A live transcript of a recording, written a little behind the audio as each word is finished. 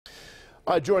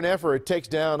A joint effort takes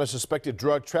down a suspected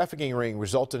drug trafficking ring,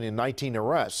 resulting in 19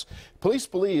 arrests. Police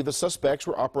believe the suspects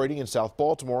were operating in South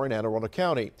Baltimore and Anne Arundel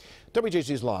County.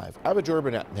 WJZ's Live, Joy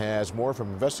Burnett has more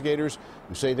from investigators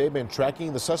who say they've been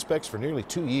tracking the suspects for nearly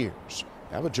 2 years.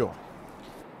 Joy.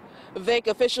 VAC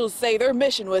officials say their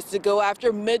mission was to go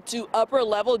after mid to upper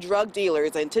level drug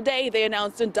dealers, and today they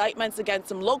announced indictments against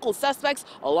some local suspects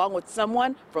along with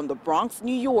someone from the Bronx,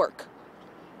 New York.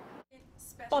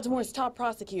 Baltimore's top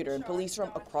prosecutor and police from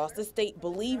across the state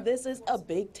believe this is a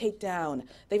big takedown.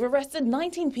 They've arrested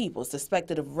 19 people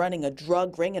suspected of running a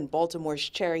drug ring in Baltimore's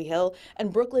Cherry Hill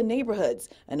and Brooklyn neighborhoods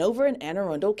and over in Anne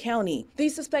Arundel County.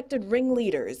 These suspected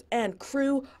ringleaders and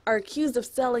crew are accused of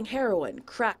selling heroin,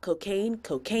 crack cocaine,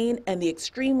 and the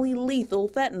extremely lethal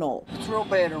fentanyl. It's real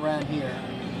bad around here.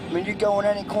 I mean, you go in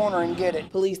any corner and get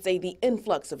it. Police say the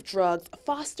influx of drugs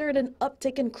fostered an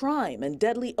uptick in crime and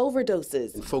deadly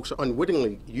overdoses. And folks are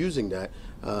unwittingly using that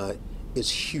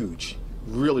is huge,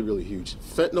 really huge.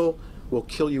 Fentanyl will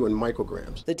kill you in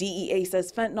micrograms. The DEA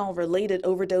says fentanyl-related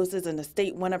overdoses in the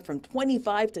state went up from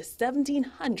 25 to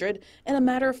 1,700 in a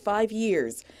matter of 5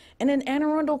 years. And in Anne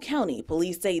Arundel County,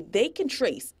 police say they can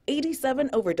trace 87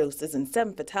 overdoses and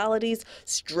 7 fatalities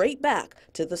straight back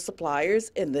to the suppliers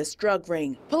in this drug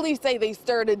ring. Police say they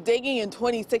started digging in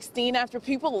 2016 after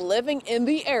people living in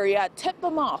the area tipped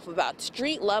them off about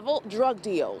street-level drug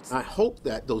deals. I hope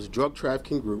that those drug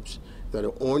trafficking groups that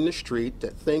are on the street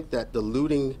that think that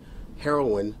diluting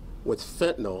heroin with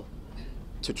fentanyl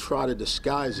to try to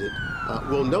disguise it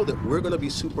will know that we're going to be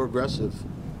super aggressive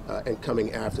and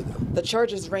coming after them. The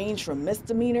charges range from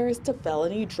misdemeanors to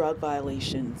felony drug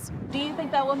violations. Do you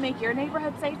think that will make your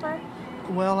neighborhood safer?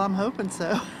 Well, I'm hoping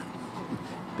so,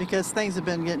 because things have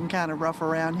been getting kind of rough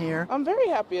around here. I'm very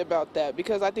happy about that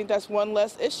because I think that's one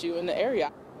less issue in the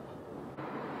area.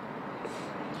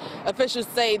 Officials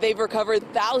say they've recovered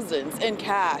thousands in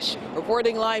cash.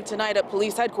 Reporting live tonight at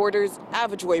police headquarters,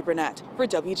 Joy Burnett for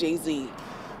WJZ.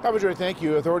 Joy, thank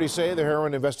you. Authorities say the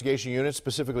heroin investigation unit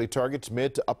specifically targets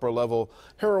mid to upper level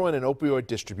heroin and opioid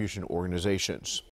distribution organizations.